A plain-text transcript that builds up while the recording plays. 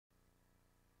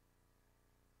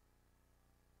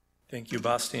Thank you,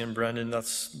 Basti and Brendan.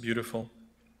 That's beautiful.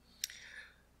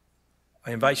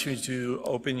 I invite you to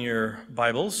open your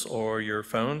Bibles or your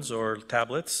phones or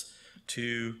tablets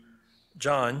to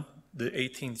John, the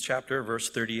 18th chapter, verse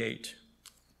 38.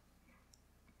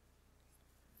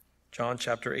 John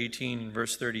chapter 18,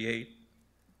 verse 38.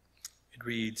 It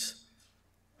reads,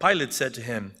 Pilate said to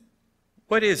him,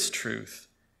 "What is truth?"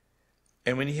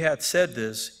 And when he had said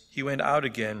this, he went out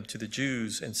again to the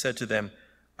Jews and said to them,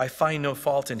 "I find no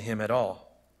fault in him at all."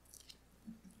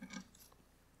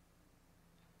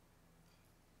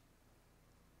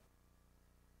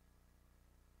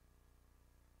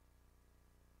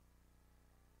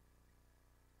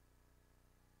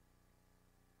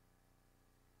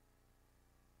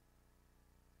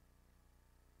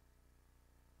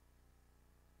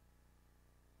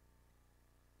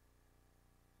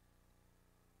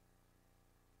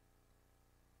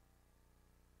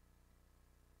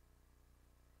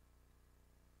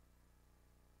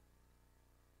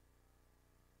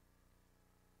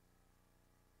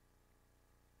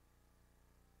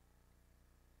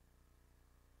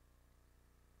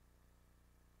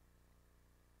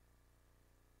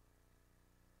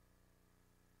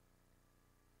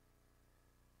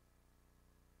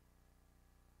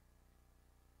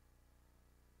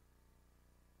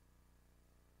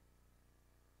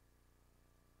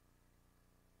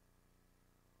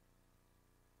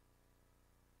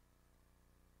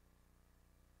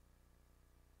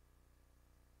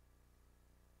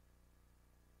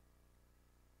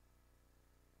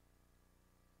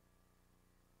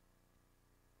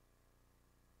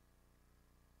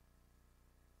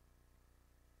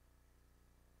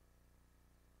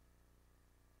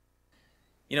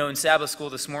 You know, in Sabbath school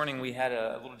this morning, we had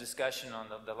a little discussion on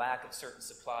the lack of certain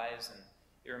supplies, and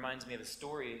it reminds me of a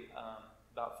story.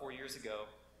 About 4 years ago,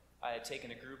 I had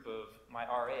taken a group of my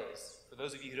RAs. For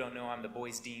those of you who don't know, I'm the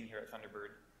boys' dean here at Thunderbird.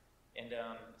 And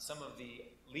some of the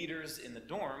leaders in the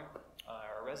dorm,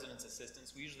 our residence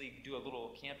assistants, we usually do a little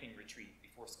camping retreat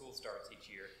before school starts each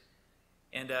year.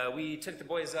 And we took the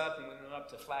boys up, and we went up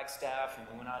to Flagstaff, and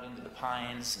we went out into the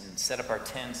pines and set up our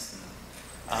tents.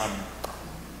 And,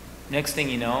 next thing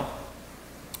you know,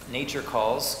 nature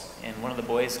calls, and one of the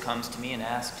boys comes to me and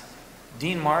asked,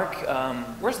 "Dean Mark,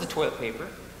 where's the toilet paper?"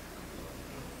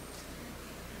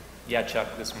 "Yeah,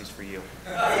 Chuck, this one's for you."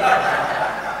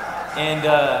 And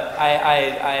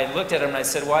I looked at him and I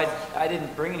said, "Well, I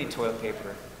didn't bring any toilet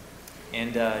paper."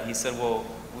 And he said, "Well,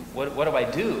 what do I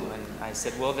do?" And I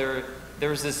said, "Well,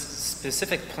 there's this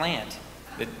specific plant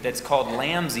that's called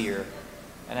lamb's ear."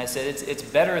 And I said, it's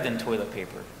better than toilet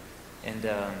paper. And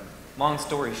long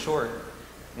story short,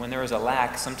 when there is a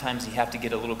lack, sometimes you have to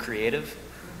get a little creative,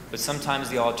 but sometimes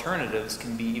the alternatives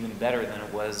can be even better than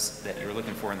it was that you were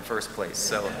looking for in the first place.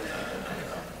 So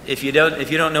if you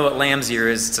don't know what lamb's ear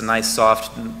is, it's a nice,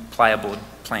 soft, pliable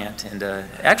plant, and it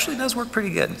actually does work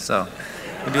pretty good. So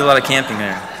we do a lot of camping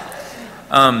there.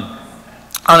 On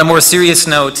a more serious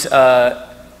note,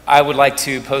 I would like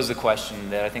to pose a question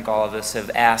that I think all of us have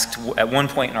asked at one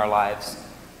point in our lives.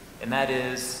 And that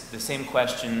is the same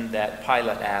question that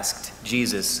Pilate asked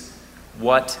Jesus: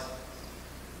 what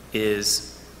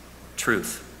is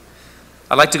truth?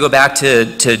 I'd like to go back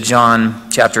to John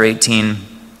chapter 18,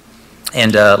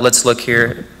 and let's look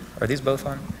here. Are these both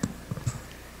on?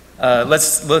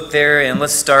 Let's look there, and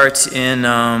let's start in,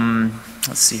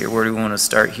 let's see here, where do we want to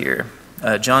start here?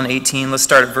 John 18, let's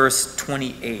start at verse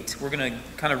 28. We're going to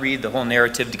kind of read the whole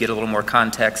narrative to get a little more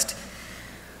context.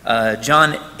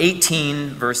 John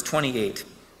 18, verse 28.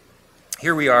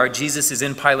 Here we are. Jesus is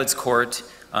in Pilate's court.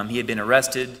 He had been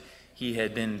arrested. He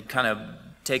had been kind of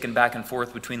taken back and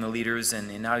forth between the leaders,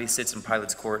 and now he sits in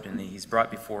Pilate's court, and he's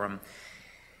brought before him.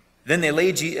 Then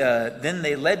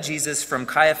they led Jesus from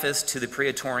Caiaphas to the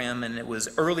praetorium, and it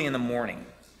was early in the morning.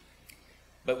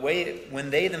 But when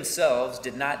they themselves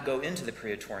did not go into the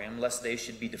praetorium, lest they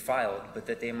should be defiled, but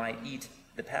that they might eat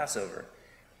the Passover,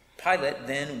 Pilate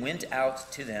then went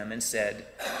out to them and said,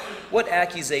 "What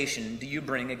accusation do you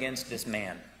bring against this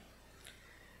man?"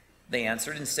 They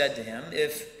answered and said to him,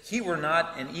 "If he were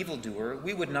not an evildoer,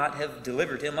 we would not have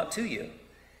delivered him up to you."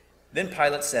 Then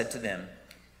Pilate said to them,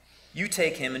 "You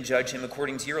take him and judge him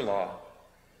according to your law."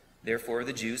 Therefore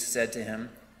the Jews said to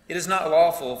him, "It is not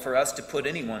lawful for us to put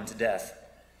anyone to death,"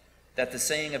 that the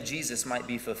saying of Jesus might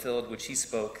be fulfilled which he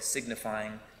spoke,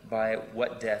 signifying by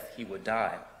what death he would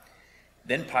die.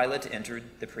 Then Pilate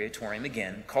entered the praetorium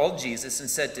again, called Jesus, and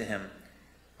said to him,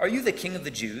 "Are you the king of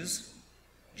the Jews?"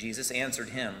 Jesus answered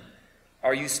him,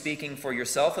 "Are you speaking for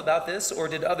yourself about this, or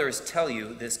did others tell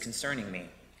you this concerning me?"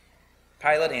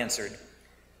 Pilate answered,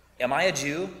 "Am I a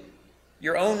Jew?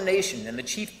 Your own nation and the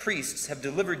chief priests have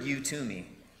delivered you to me.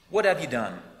 What have you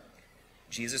done?"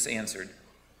 Jesus answered,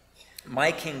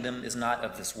 "My kingdom is not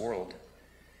of this world.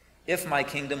 If my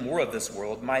kingdom were of this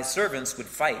world, my servants would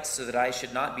fight so that I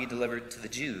should not be delivered to the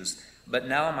Jews. But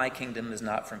now my kingdom is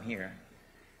not from here."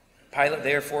 Pilate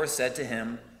therefore said to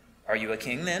him, "Are you a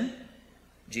king then?"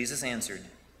 Jesus answered,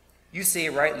 "You say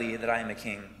rightly that I am a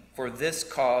king. For this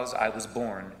cause I was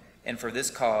born, and for this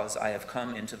cause I have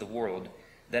come into the world,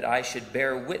 that I should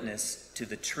bear witness to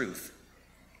the truth.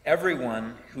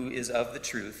 Everyone who is of the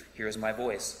truth hears my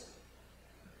voice."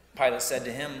 Pilate said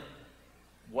to him,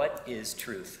 "What is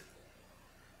truth?"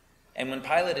 And when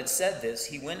Pilate had said this,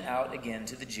 he went out again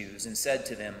to the Jews and said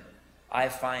to them, "I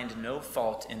find no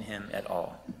fault in him at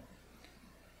all."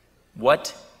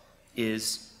 What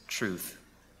is truth?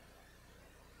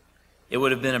 It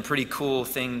would have been a pretty cool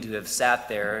thing to have sat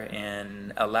there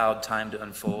and allowed time to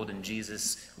unfold and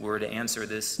Jesus were to answer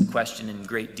this question in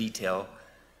great detail,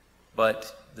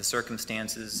 but the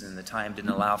circumstances and the time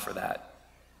didn't allow for that.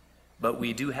 But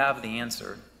we do have the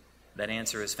answer. That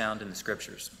answer is found in the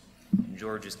Scriptures. And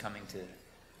George is coming to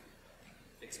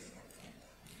fix it.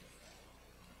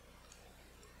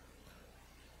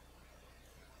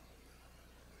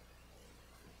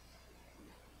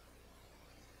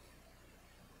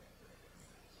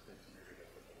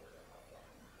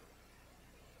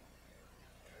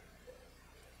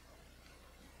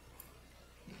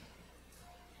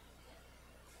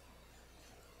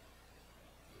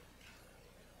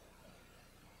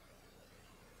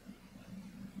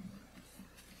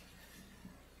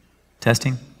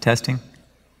 Testing, testing.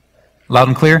 Loud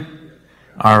and clear?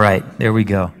 All right, there we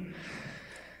go.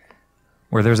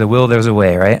 Where there's a will, there's a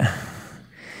way, right?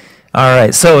 All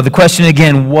right, so the question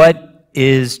again, what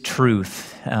is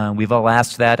truth? We've all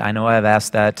asked that. I know I've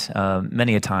asked that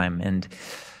many a time. And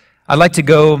I'd like to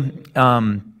go,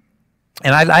 and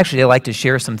I'd actually like to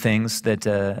share some things that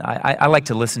I like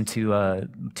to listen to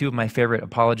two of my favorite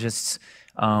apologists,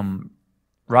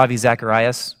 Ravi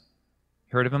Zacharias.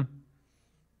 Heard of him?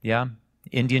 Yeah,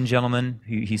 Indian gentleman.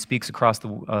 He speaks across the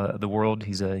world.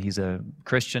 He's a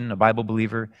Christian, a Bible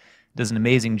believer. Does an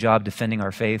amazing job defending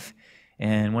our faith.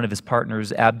 And one of his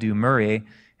partners, Abdu Murray,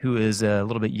 who is a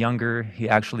little bit younger. He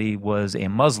actually was a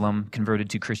Muslim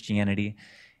converted to Christianity.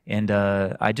 And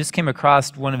I just came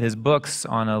across one of his books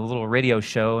on a little radio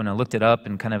show, and I looked it up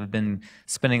and kind of been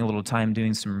spending a little time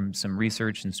doing some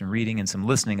research and some reading and some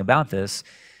listening about this,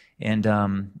 and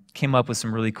came up with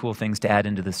some really cool things to add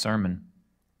into the sermon.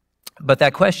 But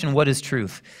that question, what is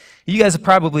truth? You guys have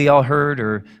probably all heard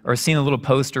or seen a little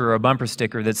poster or a bumper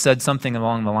sticker that said something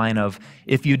along the line of,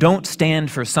 if you don't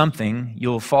stand for something,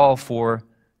 you'll fall for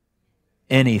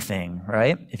anything,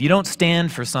 right? If you don't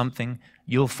stand for something,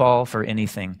 you'll fall for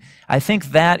anything. I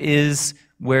think that is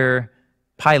where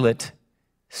Pilate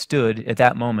stood at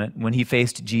that moment when he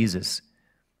faced Jesus.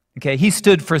 Okay, he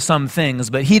stood for some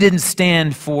things, but he didn't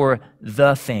stand for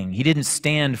the thing. He didn't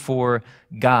stand for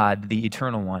God, the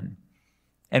eternal one.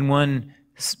 And when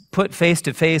put face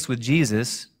to face with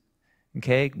Jesus,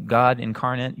 okay, God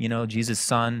incarnate, Jesus'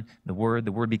 Son, the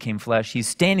Word became flesh. He's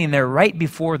standing there right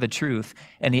before the truth,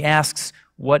 and he asks,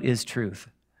 what is truth?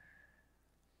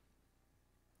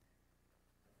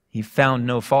 He found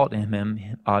no fault in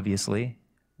him, obviously,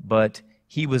 but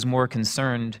he was more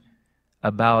concerned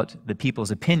about the people's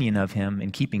opinion of him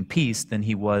and keeping peace than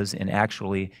he was in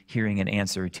actually hearing an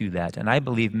answer to that. And I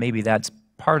believe maybe that's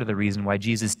part of the reason why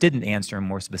Jesus didn't answer him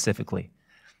more specifically.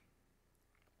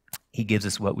 He gives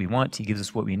us what we want. He gives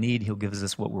us what we need. He'll give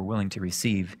us what we're willing to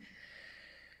receive.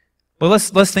 Well,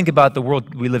 let's think about the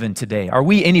world we live in today. Are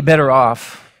we any better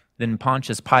off than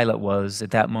Pontius Pilate was at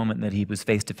that moment that he was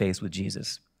face to face with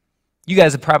Jesus? You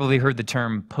guys have probably heard the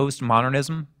term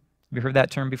postmodernism. Have you heard that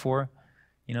term before?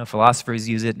 Philosophers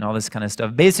use it and all this kind of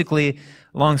stuff. Basically,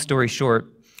 long story short,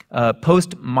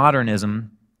 postmodernism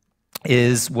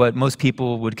is what most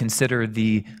people would consider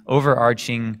the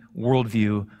overarching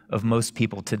worldview of most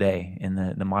people today in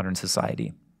the modern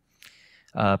society.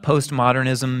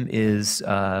 Postmodernism is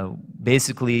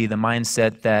basically the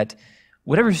mindset that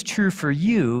whatever is true for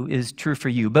you is true for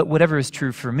you, but whatever is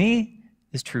true for me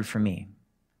is true for me.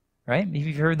 Right? Have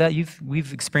you heard that?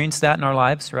 We've experienced that in our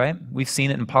lives, right? We've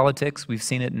seen it in politics. We've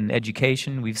seen it in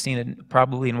education. We've seen it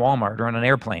probably in Walmart or on an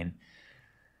airplane.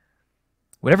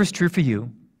 Whatever's true for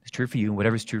you is true for you.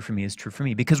 Whatever's true for me is true for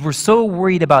me. Because we're so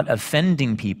worried about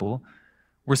offending people.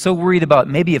 We're so worried about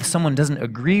maybe if someone doesn't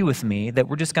agree with me that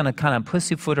we're just going to kind of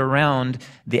pussyfoot around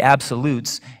the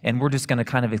absolutes and we're just going to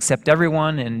kind of accept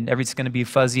everyone and everything's going to be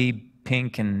fuzzy,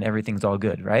 pink, and everything's all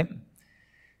good, right?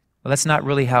 Well, that's not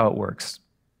really how it works.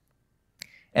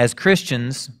 As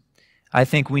Christians, I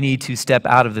think we need to step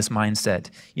out of this mindset.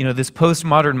 You know, this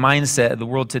postmodern mindset of the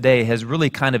world today has really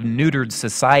kind of neutered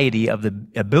society of the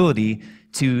ability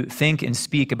to think and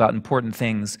speak about important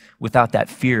things without that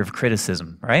fear of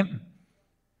criticism, right?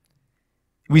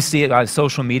 We see it on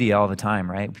social media all the time,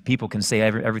 right? People can say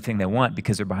everything they want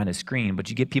because they're behind a screen, but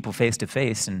you get people face to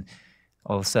face and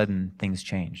all of a sudden things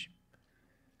change.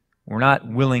 We're not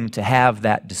willing to have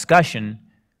that discussion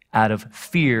out of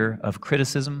fear of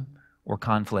criticism or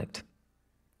conflict.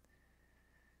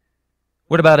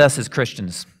 What about us as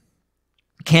Christians?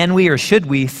 Can we or should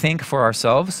we think for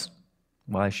ourselves?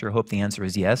 Well, I sure hope the answer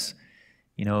is yes.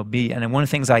 You know, and one of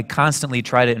the things I constantly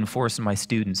try to enforce in my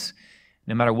students,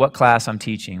 no matter what class I'm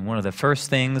teaching, one of the first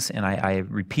things, and I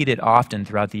repeat it often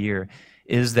throughout the year,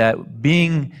 is that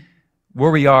being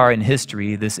where we are in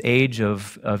history, this age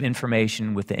of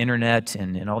information with the internet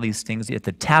and all these things, at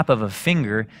the tap of a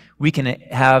finger, we can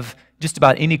have just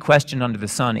about any question under the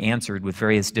sun answered with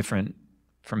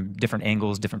from different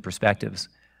angles, different perspectives.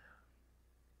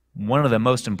 One of the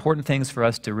most important things for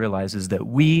us to realize is that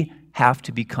we have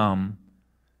to become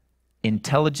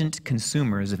intelligent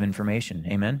consumers of information.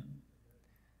 Amen?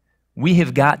 We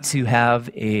have got to have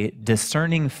a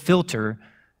discerning filter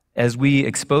as we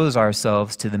expose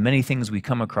ourselves to the many things we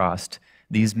come across,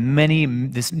 this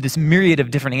myriad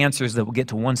of different answers that will get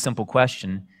to one simple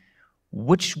question: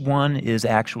 which one is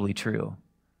actually true?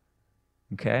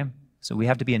 Okay? So we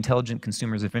have to be intelligent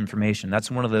consumers of information.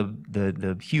 That's one of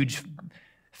the huge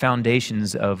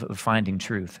foundations of finding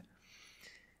truth.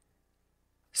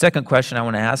 Second question I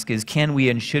want to ask is, can we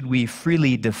and should we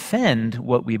freely defend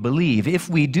what we believe? If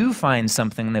we do find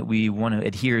something that we want to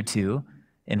adhere to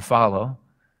and follow,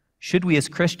 should we as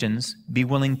Christians be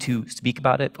willing to speak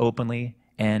about it openly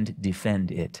and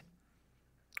defend it?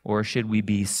 Or should we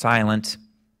be silent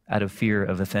out of fear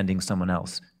of offending someone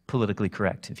else? Politically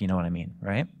correct, if you know what I mean,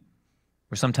 right?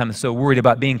 We're sometimes so worried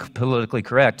about being politically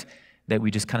correct that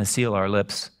we just kind of seal our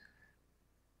lips.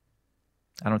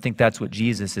 I don't think that's what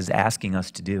Jesus is asking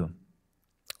us to do.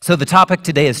 So the topic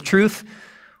today is truth.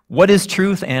 What is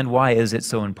truth and why is it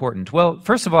so important? Well,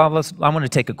 first of all, I want to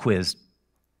take a quiz.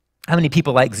 How many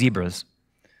people like zebras?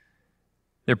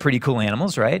 They're pretty cool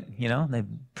animals, right? You know, they have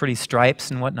pretty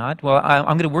stripes and whatnot. Well,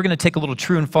 we're going to take a little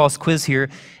true and false quiz here,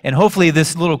 and hopefully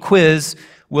this little quiz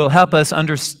will help us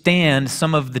understand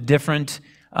some of the different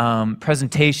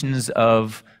presentations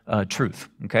of truth,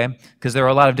 okay? Because there are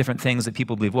a lot of different things that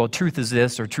people believe. Well, truth is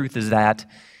this or truth is that.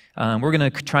 We're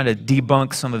going to try to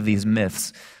debunk some of these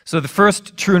myths. So the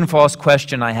first true and false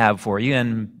question I have for you,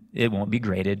 and it won't be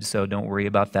graded, so don't worry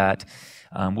about that.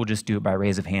 We'll just do it by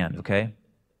raise of hand, okay?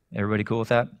 Everybody cool with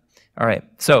that? All right,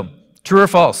 so true or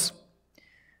false?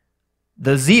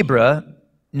 The zebra,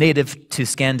 native to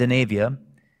Scandinavia,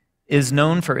 is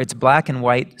known for its black and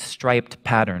white striped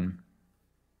pattern.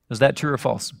 Is that true or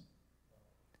false?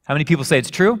 How many people say it's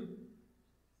true?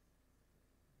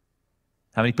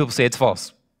 How many people say it's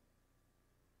false?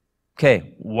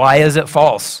 Okay, why is it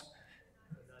false?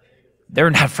 They're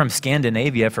not from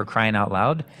Scandinavia, for crying out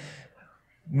loud.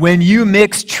 When you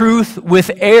mix truth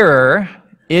with error,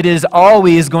 it is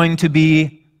always going to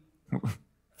be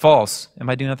false. Am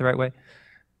I doing that the right way?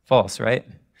 False, right?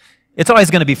 It's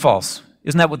always going to be false.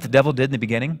 Isn't that what the devil did in the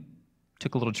beginning?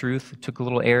 Took a little truth, took a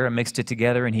little error, and mixed it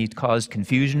together, and he caused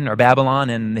confusion or Babylon,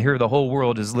 and here the whole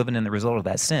world is living in the result of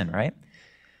that sin, right?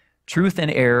 Truth and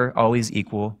error always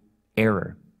equal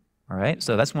error, all right?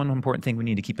 So that's one important thing we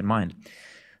need to keep in mind.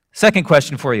 Second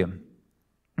question for you,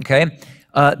 okay?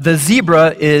 The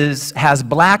zebra has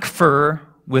black fur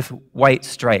with white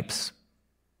stripes.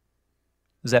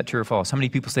 Is that true or false? How many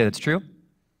people say that's true?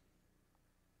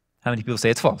 How many people say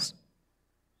it's false?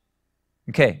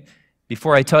 Okay,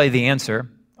 before I tell you the answer,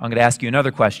 I'm going to ask you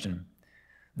another question.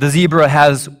 The zebra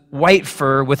has white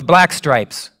fur with black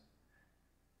stripes.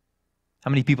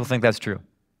 How many people think that's true?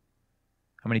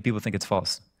 How many people think it's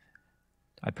false?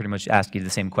 I pretty much asked you the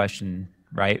same question,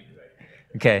 right?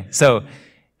 Okay, so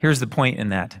here's the point in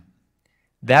that.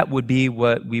 That would be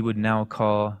what we would now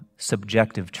call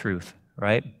subjective truth,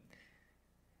 right?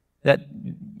 That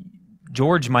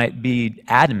George might be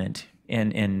adamant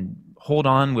and hold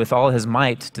on with all his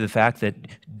might to the fact that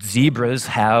zebras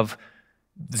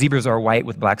are white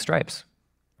with black stripes,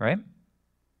 right?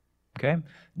 Okay?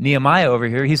 Nehemiah over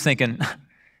here, he's thinking,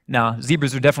 no,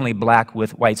 zebras are definitely black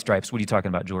with white stripes. What are you talking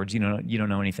about, George? You don't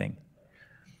know anything.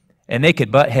 And they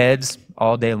could butt heads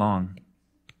all day long,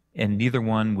 and neither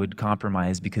one would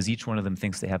compromise because each one of them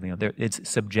thinks they have, it's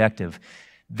subjective.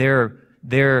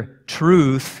 Their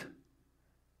truth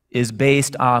is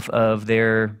based off of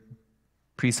their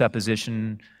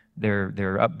presupposition,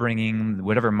 their upbringing,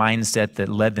 whatever mindset that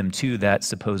led them to that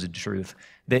supposed truth.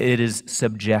 That it is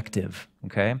subjective,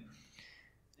 okay?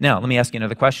 Now, let me ask you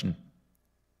another question.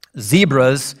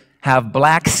 Zebras have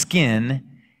black skin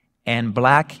and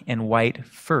black and white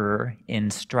fur in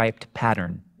striped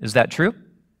pattern. Is that true?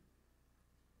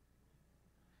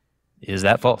 Is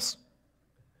that false?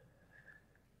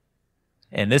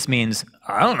 And this means,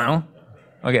 I don't know.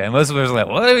 Okay, most of us are like,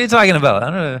 what are you talking about? I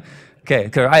don't know.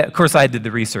 Okay, of course I did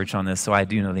the research on this, so I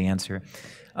do know the answer.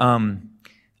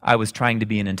 I was trying to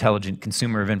be an intelligent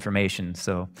consumer of information,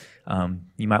 so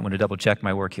you might want to double check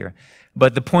my work here.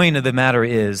 But the point of the matter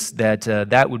is that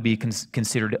that would be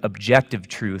considered objective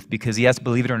truth, because yes,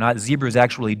 believe it or not, zebras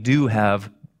actually do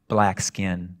have black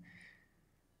skin.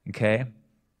 Okay?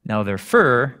 Now their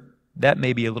fur, that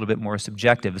may be a little bit more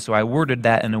subjective, so I worded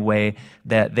that in a way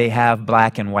that they have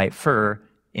black and white fur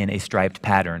in a striped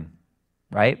pattern,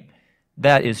 right?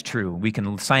 That is true. We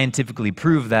can scientifically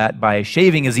prove that by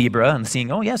shaving a zebra and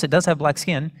seeing, oh yes, it does have black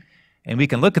skin. And we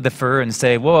can look at the fur and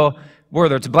say, well,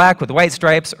 whether it's black with white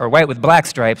stripes or white with black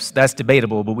stripes, that's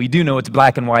debatable, but we do know it's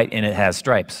black and white and it has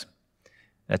stripes.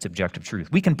 That's objective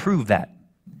truth. We can prove that.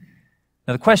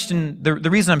 Now the question, the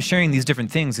reason I'm sharing these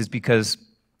different things is because,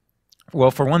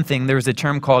 well, for one thing, there's a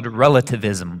term called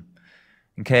relativism,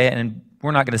 okay? And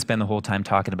we're not going to spend the whole time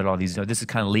talking about all these. This is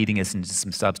kind of leading us into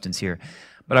some substance here.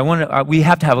 But we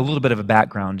have to have a little bit of a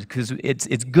background, because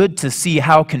it's good to see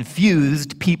how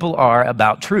confused people are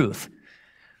about truth.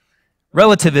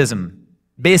 Relativism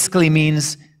basically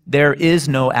means there is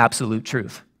no absolute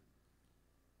truth.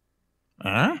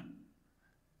 Huh?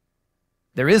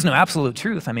 There is no absolute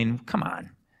truth. I mean, come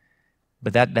on.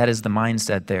 But that is the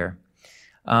mindset there.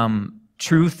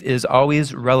 Truth is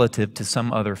always relative to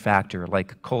some other factor,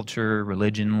 like culture,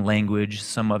 religion, language,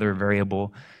 some other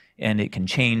variable, and it can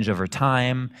change over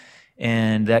time,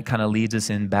 and that kind of leads us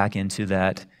back into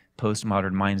that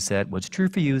postmodern mindset. What's true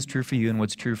for you is true for you, and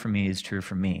what's true for me is true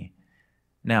for me.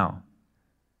 Now,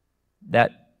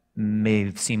 that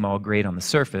may seem all great on the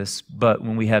surface, but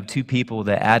when we have two people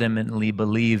that adamantly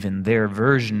believe in their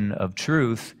version of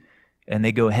truth, and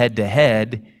they go head to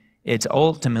head, it's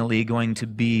ultimately going to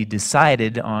be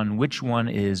decided on which one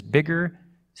is bigger,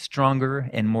 stronger,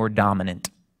 and more dominant.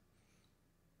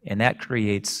 And that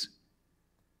creates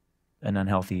an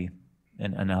unhealthy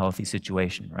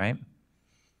situation, right?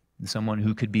 Someone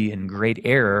who could be in great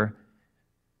error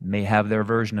may have their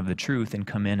version of the truth and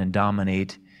come in and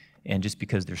dominate, and just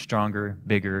because they're stronger,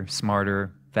 bigger,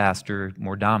 smarter, faster,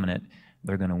 more dominant,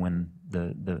 they're going to win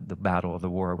the battle or the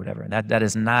war or whatever. And that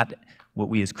is not what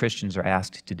we as Christians are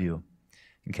asked to do,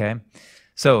 okay?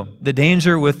 So the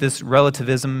danger with this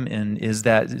relativism is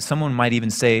that someone might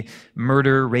even say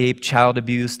murder, rape, child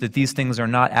abuse, that these things are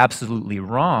not absolutely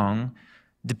wrong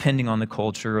depending on the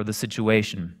culture or the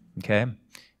situation, okay?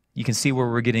 You can see where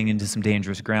we're getting into some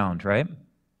dangerous ground, right?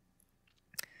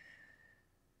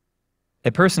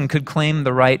 A person could claim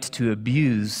the right to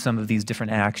abuse some of these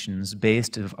different actions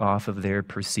based off of their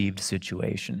perceived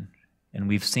situation. And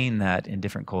we've seen that in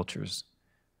different cultures,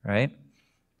 right?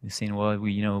 We've seen, well,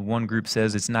 one group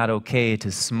says it's not okay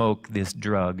to smoke this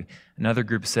drug. Another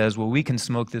group says, well, we can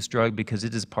smoke this drug because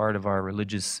it is part of our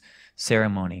religious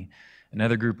ceremony.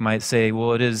 Another group might say,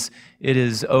 well, it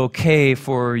is okay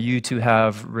for you to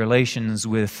have relations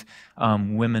with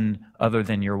women other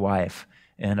than your wife.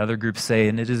 And other groups say,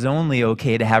 and it is only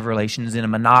okay to have relations in a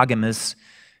monogamous,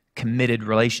 committed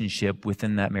relationship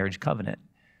within that marriage covenant.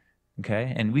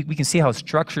 Okay? And we can see how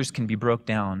structures can be broke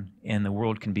down and the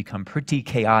world can become pretty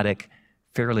chaotic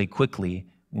fairly quickly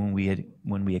when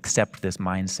we accept this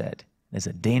mindset. It's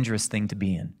a dangerous thing to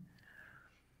be in.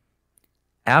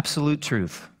 Absolute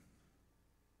truth.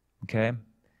 Okay?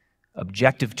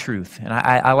 Objective truth. And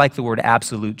I like the word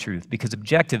absolute truth because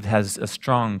objective has a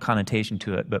strong connotation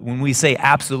to it. But when we say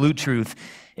absolute truth,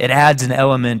 it adds an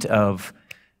element of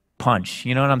punch.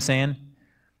 You know what I'm saying?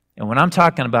 And when I'm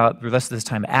talking about the rest of this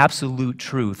time, absolute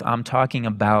truth, I'm talking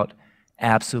about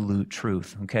absolute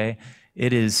truth, okay?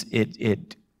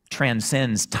 It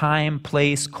transcends time,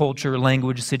 place, culture,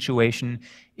 language, situation.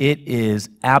 It is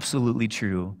absolutely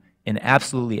true in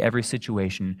absolutely every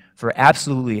situation for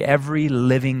absolutely every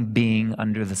living being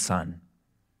under the sun.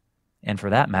 And for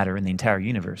that matter, in the entire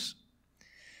universe.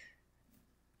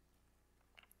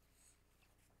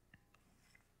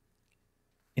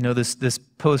 You know, this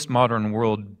postmodern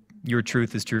world, your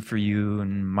truth is true for you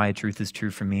and my truth is true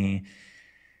for me.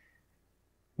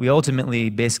 We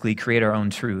ultimately basically create our own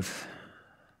truth.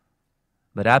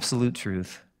 But absolute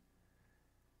truth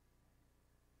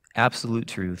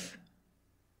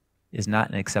is not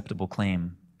an acceptable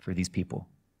claim for these people.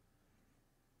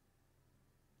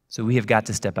 So we have got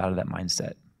to step out of that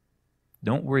mindset.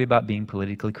 Don't worry about being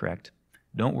politically correct.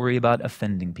 Don't worry about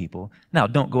offending people. Now,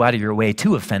 don't go out of your way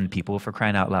to offend people, for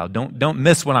crying out loud. Don't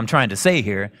miss what I'm trying to say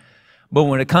here. But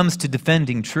when it comes to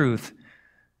defending truth,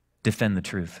 defend the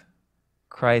truth.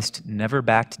 Christ never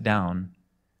backed down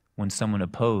when someone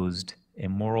opposed a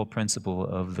moral principle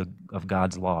of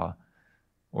God's law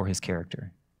or his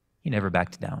character. He never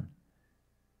backed down.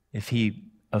 If he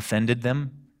offended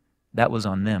them, that was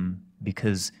on them,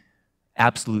 because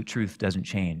absolute truth doesn't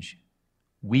change.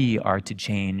 We are to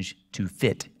change to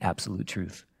fit absolute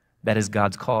truth. That is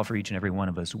God's call for each and every one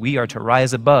of us. We are to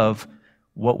rise above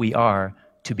what we are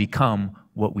to become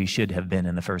what we should have been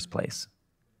in the first place.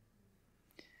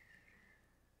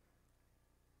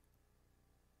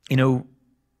 You know,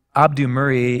 Abdu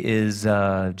Murray is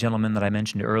a gentleman that I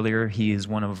mentioned earlier. He is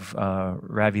one of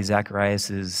Ravi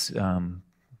Zacharias'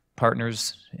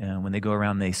 partners. When they go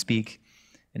around, they speak.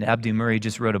 And Abdu Murray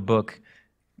just wrote a book.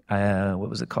 What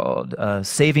was it called?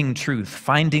 Saving Truth,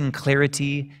 Finding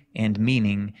Clarity and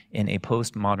Meaning in a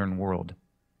Postmodern World.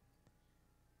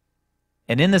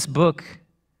 And in this book,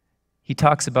 he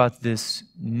talks about this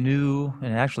new,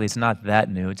 and actually it's not that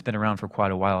new, it's been around for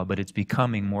quite a while, but it's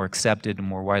becoming more accepted and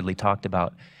more widely talked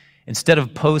about. Instead of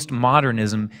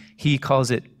postmodernism, he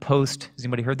calls it has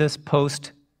anybody heard this?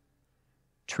 Post-truth.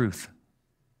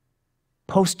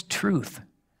 Post-truth.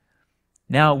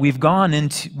 Now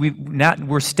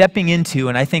we're stepping into,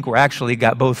 and I think we're actually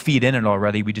got both feet in it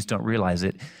already, we just don't realize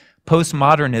it.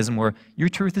 Postmodernism, where your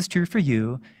truth is true for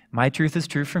you, my truth is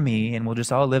true for me, and we'll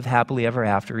just all live happily ever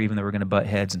after, even though we're going to butt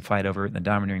heads and fight over it, and the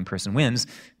domineering person wins.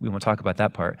 We won't talk about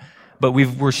that part. But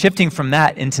we're shifting from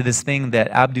that into this thing that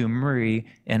Abdu Murray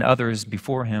and others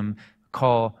before him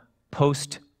call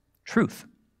post-truth.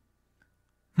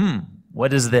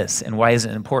 What is this, and why is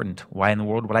it important? Why in the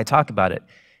world would I talk about it?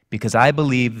 Because I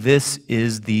believe this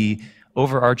is the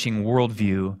overarching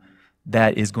worldview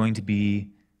that is going to be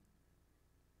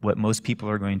what most people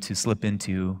are going to slip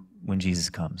into when Jesus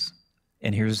comes.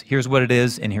 And here's what it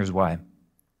is, and here's why.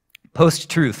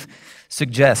 Post-truth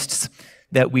suggests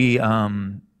that we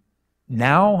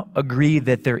now agree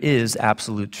that there is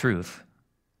absolute truth.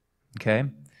 Okay?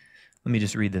 Let me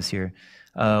just read this here.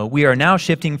 We are now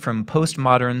shifting from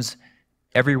postmoderns,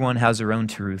 everyone has their own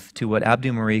truth, to what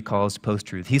Abdu Murray calls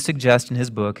post-truth. He suggests in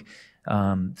his book,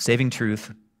 Saving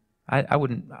Truth, I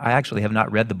actually have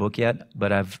not read the book yet,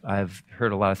 but I've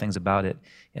heard a lot of things about it,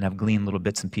 and I've gleaned little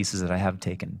bits and pieces that I have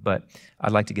taken, but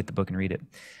I'd like to get the book and read it.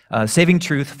 Saving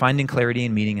Truth, Finding Clarity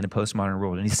and Meaning in a Postmodern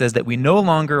World. And he says that we no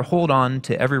longer hold on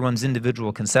to everyone's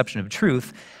individual conception of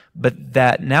truth, but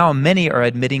that now many are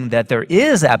admitting that there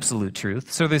is absolute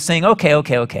truth. So they're saying,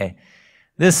 okay.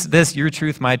 This, your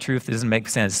truth, my truth, doesn't make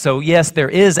sense. So yes, there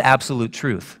is absolute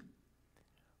truth.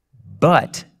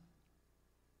 But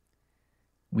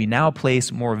we now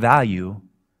place more value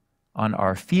on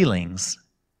our feelings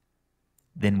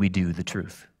than we do the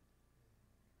truth.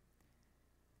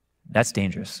 That's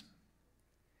dangerous.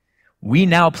 We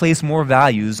now place more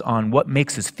values on what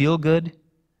makes us feel good,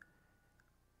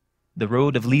 the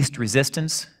road of least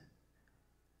resistance,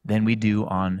 than we do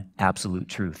on absolute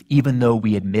truth, even though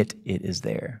we admit it is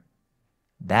there.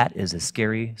 That is a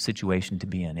scary situation to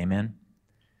be in, amen?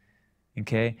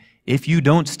 Okay? If you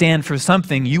don't stand for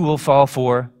something, you will fall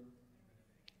for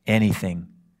anything.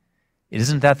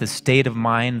 Isn't that the state of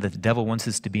mind that the devil wants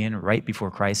us to be in right before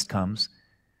Christ comes?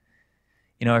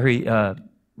 You know, I heard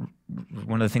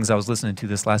one of the things I was listening to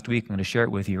this last week, I'm going to share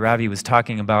it with you. Ravi was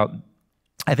talking about,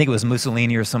 I think it was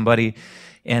Mussolini or somebody,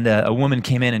 and a woman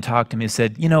came in and talked to me and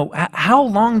said, you know, how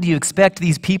long do you expect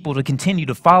these people to continue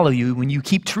to follow you when you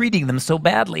keep treating them so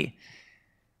badly?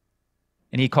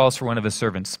 And he calls for one of his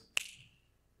servants.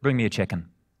 Bring me a chicken.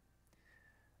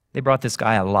 They brought this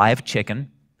guy a live chicken.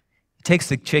 He takes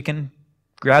the chicken,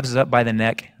 grabs it up by the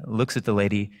neck, looks at the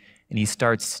lady, and he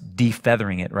starts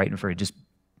defeathering it right in front of her, just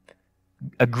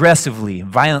aggressively,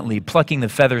 violently plucking the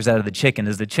feathers out of the chicken.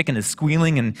 As the chicken is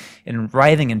squealing and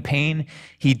writhing in pain,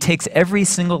 he takes every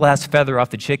single last feather off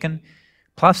the chicken,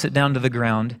 plops it down to the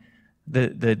ground.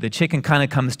 The chicken kind of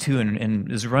comes to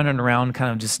and is running around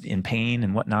kind of just in pain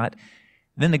and whatnot.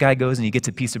 Then the guy goes and he gets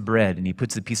a piece of bread, and he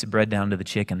puts the piece of bread down to the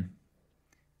chicken.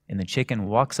 And the chicken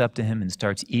walks up to him and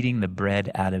starts eating the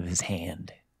bread out of his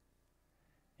hand.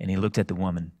 And he looked at the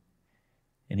woman,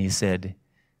 and he said,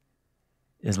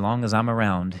 as long as I'm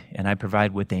around and I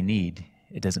provide what they need,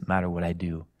 it doesn't matter what I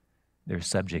do. They're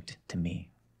subject to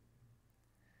me.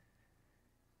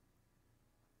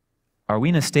 Are we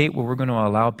in a state where we're going to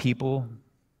allow people,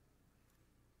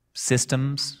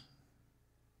 systems,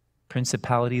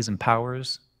 principalities, and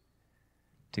powers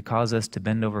to cause us to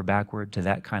bend over backward to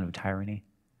that kind of tyranny?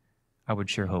 I would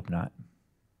sure hope not.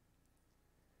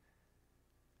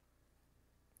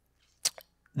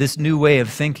 This new way of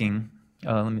thinking,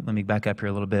 let me back up here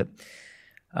a little bit.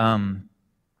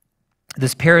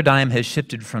 This paradigm has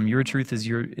shifted from your truth is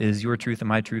your truth and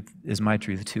my truth is my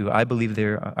truth to I believe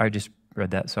there. I just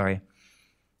read that. Sorry.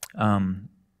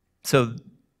 So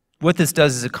what this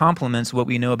does is it complements what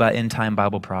we know about end-time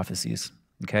Bible prophecies.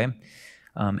 Okay,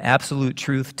 absolute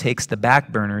truth takes the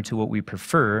back burner to what we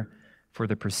prefer for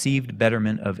the perceived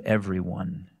betterment of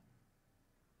everyone.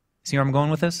 See where I'm going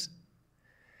with this?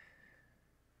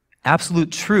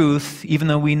 Absolute truth, even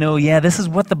though we know, yeah, this is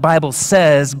what the Bible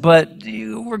says, but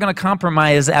we're going to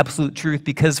compromise absolute truth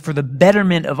because for the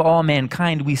betterment of all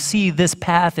mankind, we see this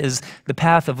path as the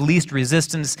path of least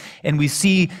resistance, and we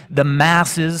see the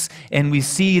masses, and we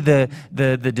see the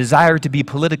desire to be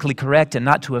politically correct and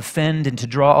not to offend and to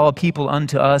draw all people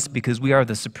unto us because we are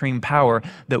the supreme power,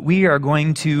 that we are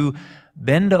going to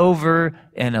bend over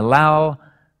and allow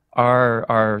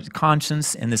our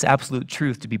conscience and this absolute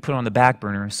truth to be put on the back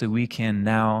burner so we can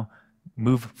now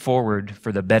move forward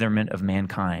for the betterment of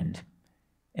mankind.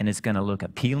 And it's going to look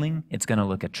appealing. It's going to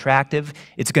look attractive.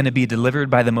 It's going to be delivered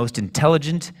by the most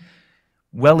intelligent,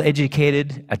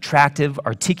 well-educated, attractive,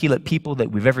 articulate people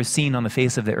that we've ever seen on the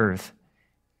face of the earth.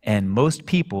 And most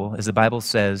people, as the Bible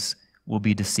says, will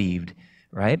be deceived,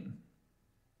 right?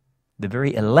 The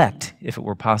very elect, if it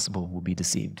were possible, will be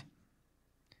deceived.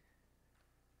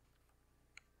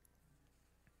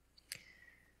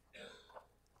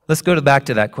 Let's go back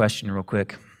to that question real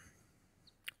quick.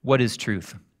 What is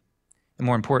truth? And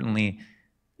more importantly,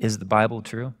 is the Bible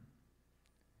true?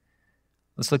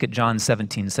 Let's look at John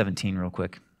 17:17 real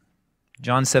quick.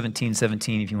 John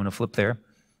 17:17, if you want to flip there.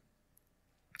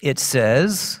 It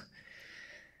says,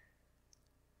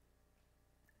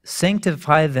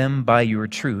 "Sanctify them by your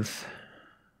truth.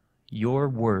 Your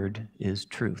word is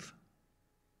truth."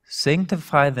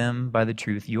 Sanctify them by the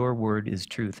truth. Your word is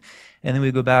truth. And then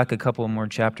we go back a couple more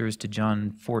chapters to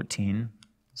John 14.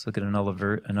 Let's look at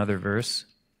another verse.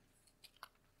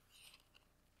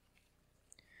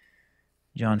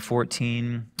 John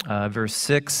 14, verse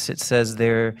 6, it says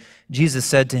there, Jesus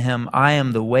said to him, "I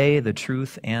am the way, the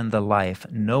truth, and the life.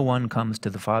 No one comes to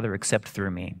the Father except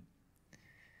through me."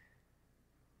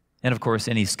 And of course,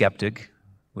 any skeptic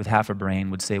with half a brain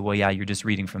would say, well, yeah, you're just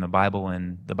reading from the Bible,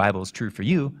 and the Bible is true for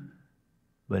you,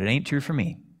 but it ain't true for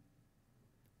me.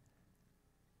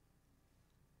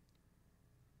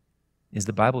 Is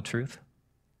the Bible truth?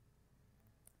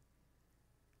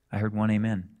 I heard one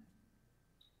amen.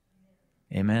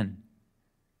 Amen.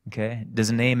 Okay. Does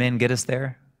an amen get us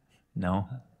there? No.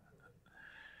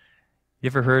 You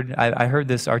ever heard, I heard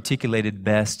this articulated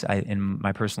best, in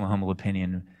my personal humble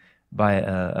opinion, by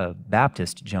a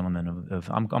Baptist gentleman.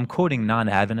 I'm quoting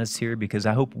non-Adventists here because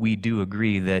I hope we do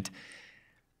agree that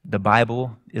the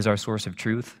Bible is our source of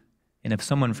truth. And if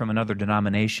someone from another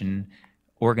denomination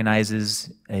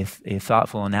organizes a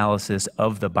thoughtful analysis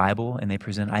of the Bible and they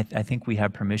present, I think we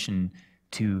have permission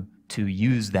to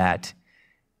use that.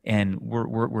 And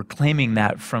we're claiming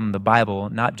that from the Bible,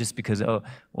 not just because, oh,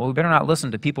 well, we better not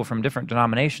listen to people from different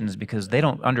denominations because they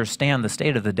don't understand the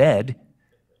state of the dead.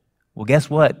 Well, guess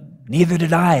what? Neither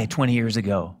did I 20 years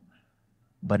ago.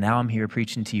 But now I'm here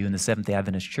preaching to you in the Seventh-day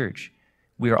Adventist Church.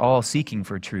 We are all seeking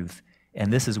for truth,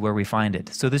 and this is where we find it.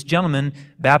 So this gentleman,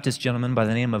 Baptist gentleman by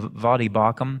the name of Voddie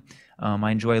Baucham,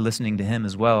 I enjoy listening to him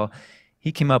as well.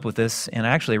 He came up with this, and I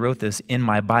actually wrote this in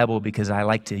my Bible because I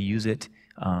like to use it.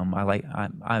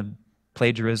 I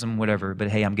plagiarism, whatever, but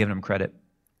hey, I'm giving him credit.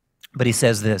 But he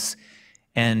says this,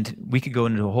 and we could go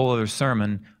into a whole other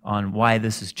sermon on why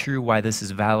this is true, why this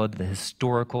is valid, the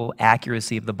historical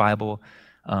accuracy of the Bible,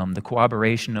 the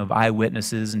corroboration of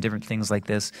eyewitnesses and different things like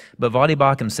this. But Voddie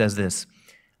Baucham says this,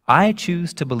 "I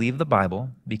choose to believe the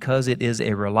Bible because it is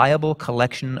a reliable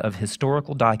collection of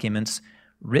historical documents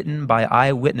written by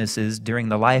eyewitnesses during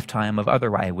the lifetime of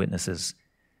other eyewitnesses.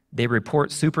 They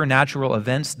report supernatural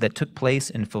events that took place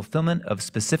in fulfillment of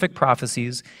specific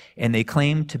prophecies, and they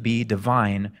claim to be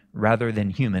divine rather than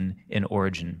human in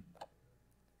origin."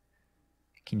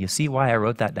 Can you see why I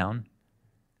wrote that down?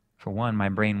 For one, my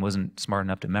brain wasn't smart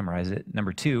enough to memorize it.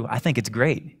 Number two, I think it's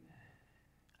great.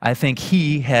 I think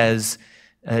he has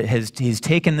he's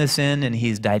taken this in and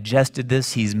he's digested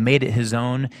this, he's made it his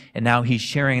own, and now he's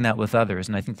sharing that with others.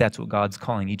 And I think that's what God's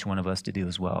calling each one of us to do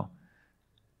as well.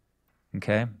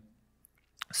 Okay?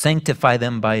 Sanctify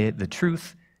them by the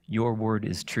truth. Your word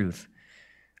is truth.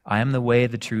 I am the way,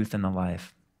 the truth, and the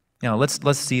life. Now, let's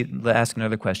ask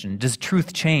another question. Does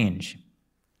truth change?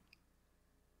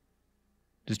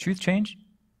 Does truth change?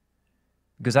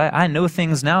 Because I know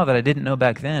things now that I didn't know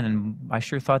back then, and I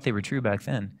sure thought they were true back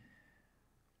then.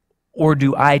 Or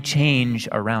do I change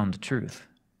around the truth?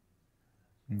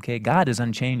 Okay, God is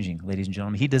unchanging, ladies and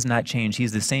gentlemen. He does not change.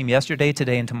 He's the same yesterday,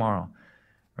 today, and tomorrow,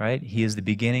 right? He is the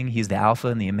beginning. He's the Alpha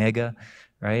and the Omega,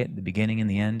 right? The beginning and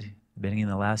the end, the beginning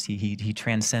and the last. He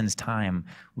transcends time.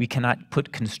 We cannot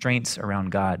put constraints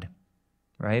around God,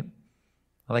 right?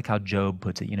 I like how Job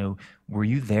puts it, were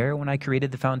you there when I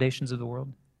created the foundations of the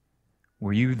world?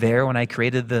 Were you there when I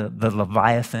created the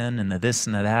Leviathan and the this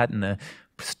and the that and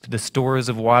the stores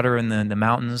of water in the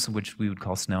mountains, which we would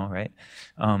call snow, right?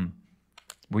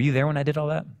 Were you there when I did all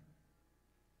that?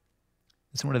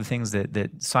 It's one of the things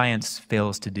that science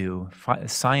fails to do.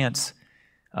 Science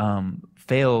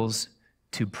fails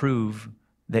to prove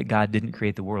that God didn't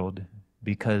create the world,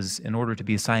 because in order to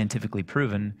be scientifically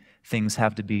proven, things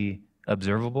have to be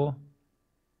observable,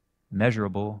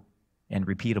 measurable, and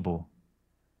repeatable.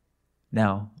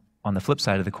 Now, on the flip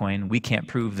side of the coin, we can't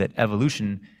prove that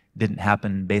evolution didn't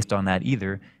happen based on that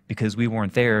either, because we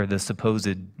weren't there the supposed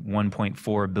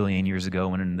 1.4 billion years ago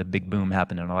when the big boom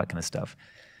happened and all that kind of stuff.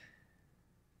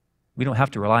 We don't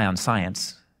have to rely on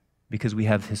science because we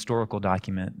have historical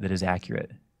document that is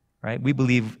accurate, right? We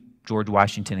believe George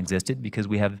Washington existed because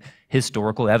we have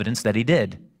historical evidence that he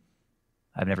did.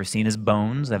 I've never seen his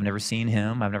bones. I've never seen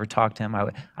him. I've never talked to him.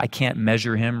 I can't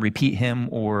measure him, repeat him,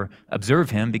 or observe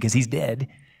him because he's dead.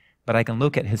 But I can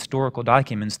look at historical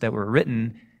documents that were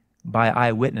written by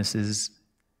eyewitnesses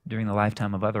during the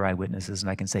lifetime of other eyewitnesses,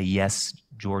 and I can say, yes,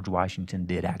 George Washington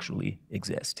did actually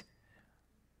exist.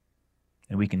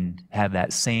 And we can have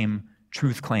that same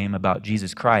truth claim about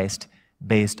Jesus Christ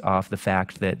based off the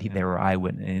fact that there were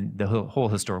eyewitnesses, and the whole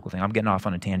historical thing. I'm getting off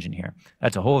on a tangent here.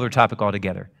 That's a whole other topic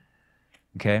altogether.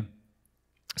 Okay?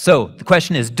 So the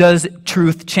question is, does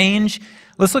truth change?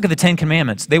 Let's look at the Ten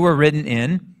Commandments. They were written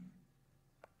in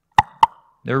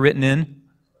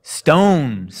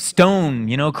stone,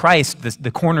 Christ,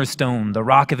 the cornerstone, the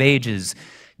rock of ages.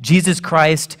 Jesus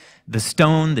Christ, the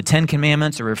stone, the Ten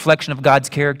Commandments, a reflection of God's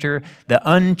character. The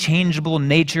unchangeable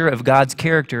nature of God's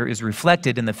character is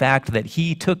reflected in the fact that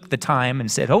he took the time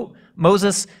and said, oh,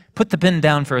 Moses, put the pen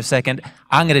down for a second.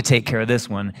 I'm going to take care of this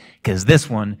one because this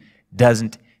one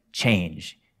doesn't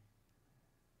change.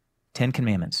 Ten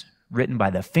Commandments, written by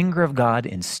the finger of God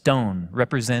in stone,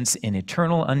 represents an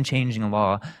eternal, unchanging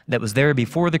law that was there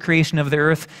before the creation of the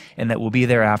earth and that will be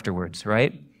there afterwards,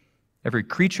 right? Every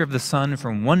creature of the sun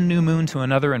from one new moon to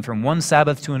another and from one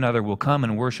Sabbath to another will come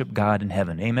and worship God in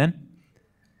heaven. Amen?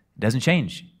 It doesn't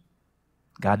change.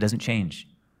 God doesn't change.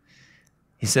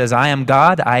 He says, I am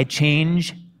God, I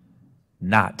change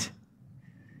not.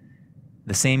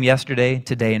 The same yesterday,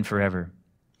 today, and forever.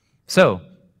 So,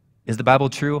 is the Bible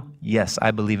true? Yes,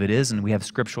 I believe it is, and we have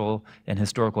scriptural and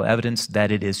historical evidence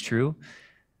that it is true.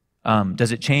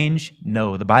 Does it change?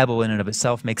 No. The Bible in and of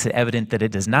itself makes it evident that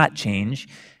it does not change.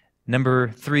 Number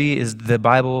 3, is the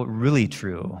Bible really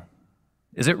true?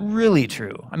 Is it really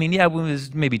true? I mean, yeah, it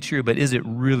was maybe true, but is it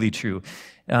really true?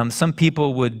 Some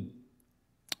people would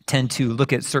tend to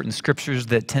look at certain scriptures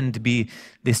that tend to be,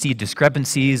 they see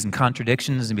discrepancies and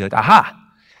contradictions and be like, aha,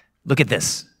 look at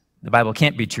this. The Bible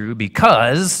can't be true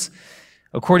because,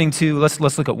 according to, let's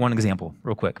look at one example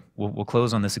real quick. We'll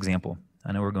close on this example.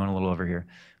 I know we're going a little over here.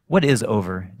 What is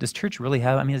over? Does church really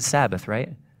have, I mean, it's Sabbath, right?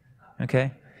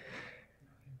 Okay.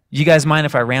 You guys mind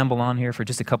if I ramble on here for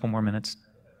just a couple more minutes?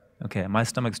 Okay, my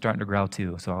stomach's starting to growl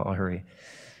too, so I'll hurry.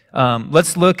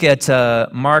 Let's look at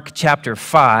Mark chapter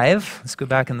 5. Let's go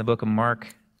back in the book of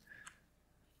Mark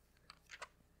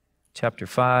chapter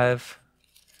 5.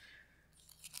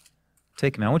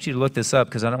 Take a minute. I want you to look this up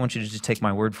because I don't want you to just take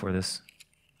my word for this.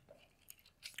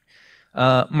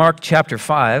 Mark chapter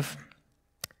 5,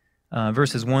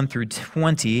 verses 1 through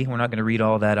 20. We're not going to read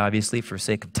all that, obviously, for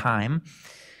sake of time.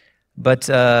 But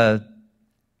let's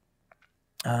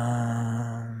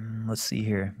see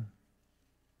here.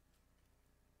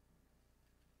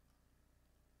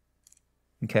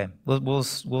 Okay,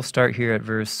 we'll start here at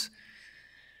verse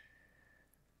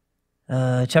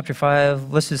chapter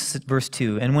 5. Let's just verse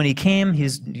 2. And when he came, he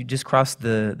just crossed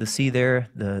the sea there,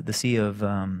 the sea of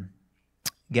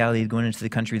Galilee, going into the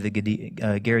country of the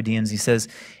Gerasenes. He says,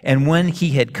 and when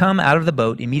he had come out of the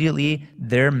boat, immediately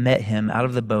there met him out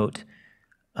of the boat,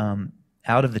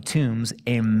 out of the tombs,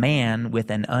 a man with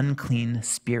an unclean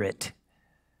spirit.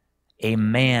 A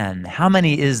man. How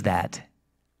many is that?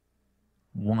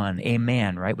 One. A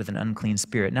man, right, with an unclean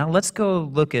spirit. Now let's go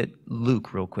look at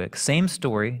Luke real quick. Same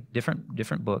story,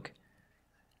 different book.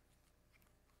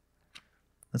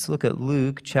 Let's look at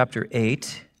Luke chapter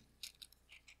 8.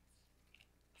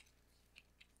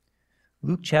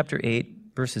 Luke chapter 8,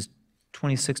 verses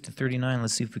 26 to 39.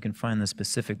 Let's see if we can find the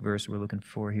specific verse we're looking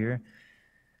for here.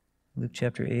 Luke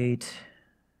chapter 8.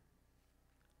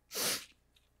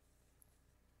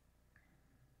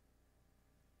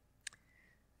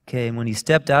 Okay, and when he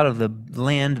stepped out of the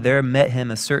land, there met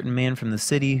him a certain man from the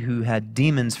city who had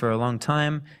demons for a long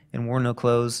time and wore no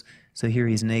clothes. So here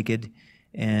he's naked.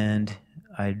 And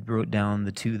I wrote down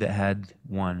the two that had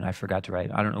one. I forgot to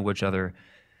write. I don't know which other.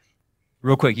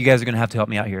 Real quick, you guys are going to have to help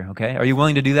me out here, okay? Are you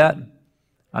willing to do that?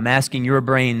 I'm asking your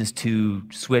brains to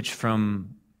switch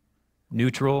from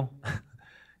neutral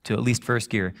to at least first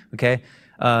gear, okay?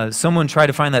 Someone try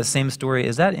to find that same story.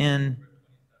 Is that in...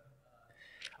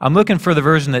 I'm looking for the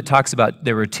version that talks about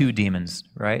there were two demons,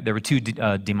 right? There were two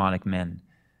demonic men.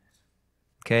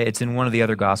 Okay, it's in one of the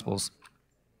other Gospels.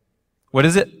 What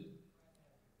is it?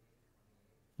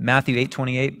 Matthew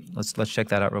 8:28. Let's check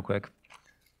that out real quick.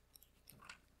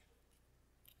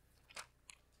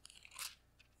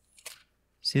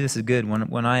 See, this is good.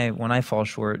 When I fall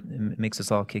short, it makes us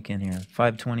all kick in here.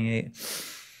 5:28.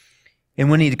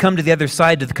 And when he had come to the other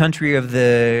side, to the country of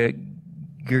the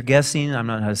Gergesene, I'm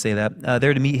not sure how to say that,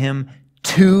 there to meet him,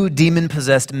 two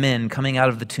demon-possessed men coming out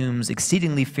of the tombs,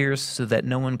 exceedingly fierce, so that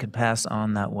no one could pass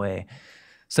on that way.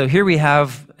 So here we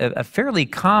have a fairly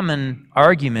common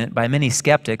argument by many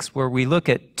skeptics where we look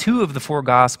at two of the four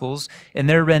Gospels and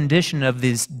their rendition of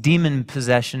this demon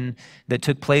possession that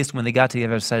took place when they got to the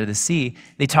other side of the sea.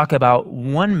 They talk about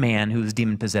one man who was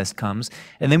demon-possessed comes,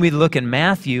 and then we look at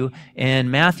Matthew,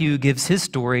 and Matthew gives his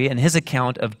story and his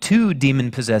account of two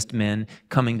demon-possessed men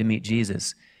coming to meet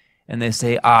Jesus. And they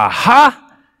say,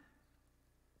 aha!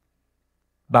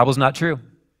 Bible's not true.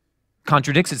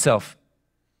 Contradicts itself.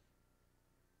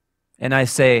 And I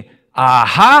say,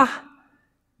 aha!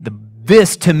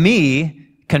 This, to me,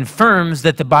 confirms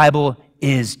that the Bible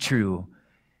is true.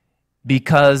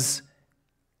 Because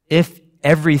if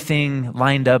everything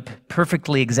lined up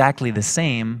perfectly exactly the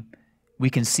same,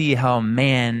 we can see how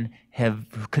man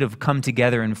could have come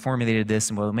together and formulated this,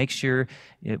 and well, make sure,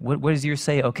 what does yours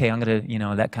say? Okay, I'm going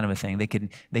to, that kind of a thing.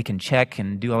 They can check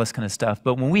and do all this kind of stuff.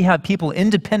 But when we have people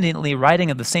independently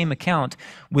writing of the same account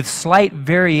with slight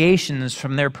variations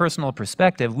from their personal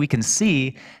perspective, we can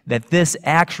see that this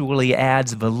actually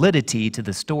adds validity to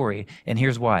the story. And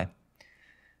here's why.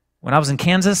 When I was in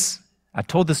Kansas, I've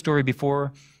told this story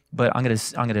before, but I'm going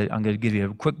to give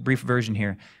you a quick, brief version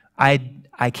here.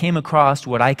 I came across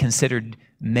what I considered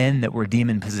men that were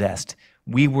demon-possessed.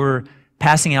 We were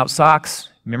passing out socks.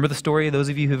 Remember the story, those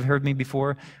of you who have heard me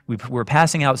before? We were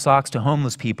passing out socks to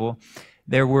homeless people.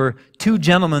 There were two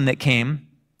gentlemen that came.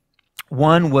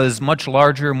 One was much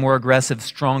larger, more aggressive,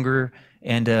 stronger,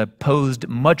 and posed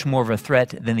much more of a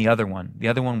threat than the other one. The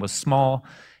other one was small,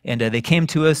 and they came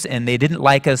to us, and they didn't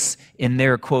like us in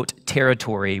their, quote,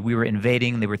 territory. We were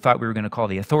invading. They thought we were going to call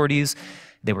the authorities.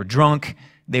 They were drunk.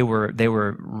 They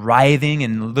were writhing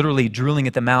and literally drooling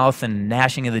at the mouth and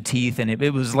gnashing of the teeth, and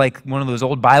it was like one of those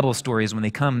old Bible stories when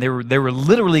they come. They were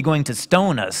literally going to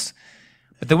stone us.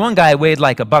 But the one guy weighed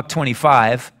like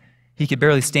 $125. He could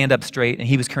barely stand up straight, and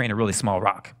he was carrying a really small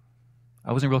rock.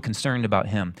 I wasn't real concerned about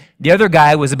him. The other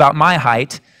guy was about my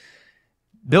height,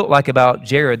 built like about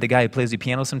Jared, the guy who plays the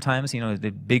piano sometimes,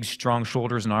 the big, strong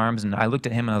shoulders and arms, and I looked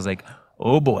at him and I was like,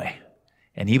 oh boy.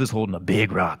 And he was holding a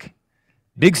big rock.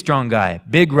 Big, strong guy,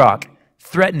 big rock,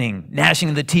 threatening, gnashing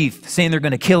of the teeth, saying they're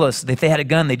going to kill us. If they had a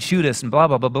gun, they'd shoot us, and blah,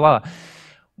 blah, blah, blah.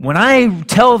 When I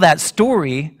tell that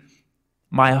story,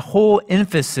 my whole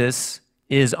emphasis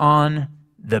is on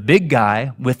the big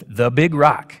guy with the big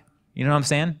rock. You know what I'm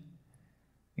saying?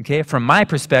 Okay, from my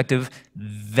perspective,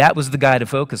 that was the guy to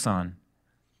focus on.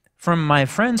 From my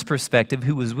friend's perspective,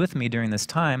 who was with me during this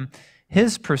time,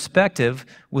 his perspective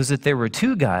was that there were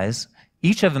two guys,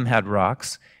 each of them had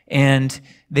rocks, and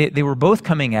they were both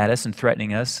coming at us and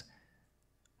threatening us.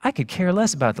 I could care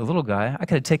less about the little guy. I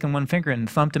could have taken one finger and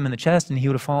thumped him in the chest and he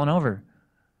would have fallen over.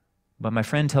 But my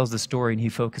friend tells the story and he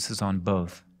focuses on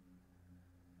both.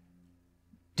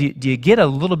 Do you get a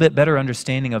little bit better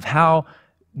understanding of how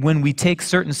when we take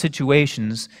certain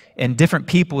situations and different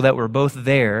people that were both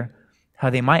there, how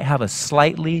they might have a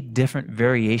slightly different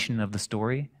variation of the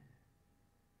story?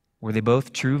 Were they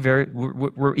both true?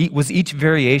 Was each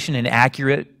variation an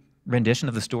accurate rendition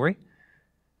of the story?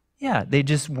 Yeah, they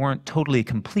just weren't totally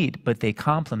complete, but they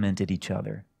complemented each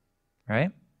other, right?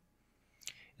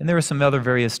 And there were some other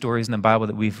various stories in the Bible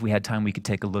that if we had time, we could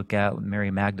take a look at,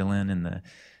 Mary Magdalene and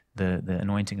the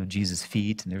anointing of Jesus'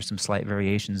 feet, and there's some slight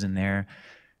variations in there.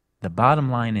 The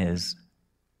bottom line is,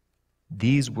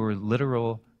 these were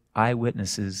literal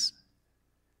eyewitnesses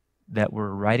that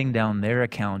were writing down their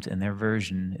account and their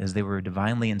version as they were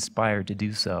divinely inspired to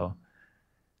do so.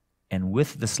 And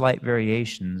with the slight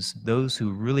variations, those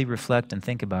who really reflect and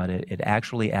think about it, it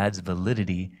actually adds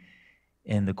validity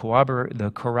And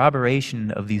the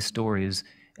corroboration of these stories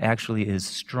actually is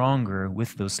stronger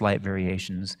with those slight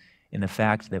variations in the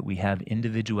fact that we have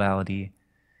individuality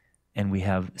and we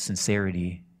have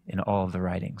sincerity in all of the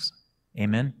writings.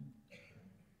 Amen?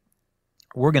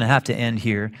 We're going to have to end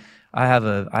here.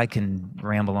 I can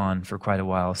ramble on for quite a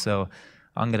while, so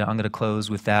I'm gonna close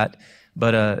with that.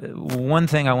 But one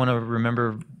thing I want to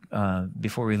remember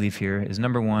before we leave here is,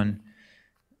 number one,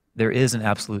 there is an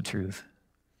absolute truth,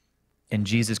 and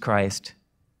Jesus Christ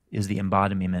is the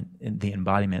embodiment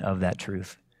of that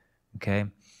truth. Okay?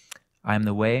 I am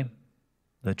the way,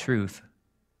 the truth,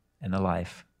 and the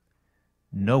life.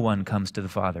 No one comes to the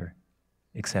Father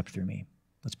except through me.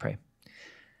 Let's pray.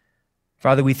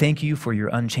 Father, we thank you for your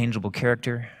unchangeable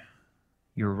character,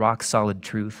 your rock-solid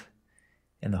truth,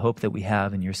 and the hope that we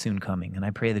have in your soon coming. And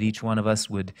I pray that each one of us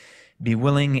would be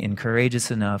willing and courageous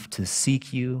enough to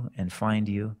seek you and find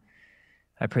you.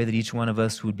 I pray that each one of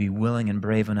us would be willing and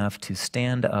brave enough to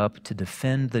stand up to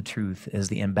defend the truth as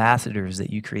the ambassadors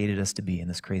that you created us to be in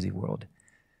this crazy world,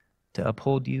 to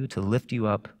uphold you, to lift you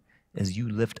up as you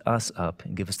lift us up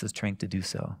and give us the strength to do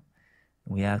so.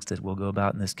 And we ask that we'll go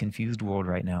about in this confused world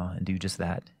right now and do just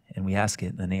that. And we ask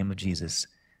it in the name of Jesus,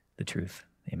 the truth.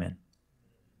 Amen.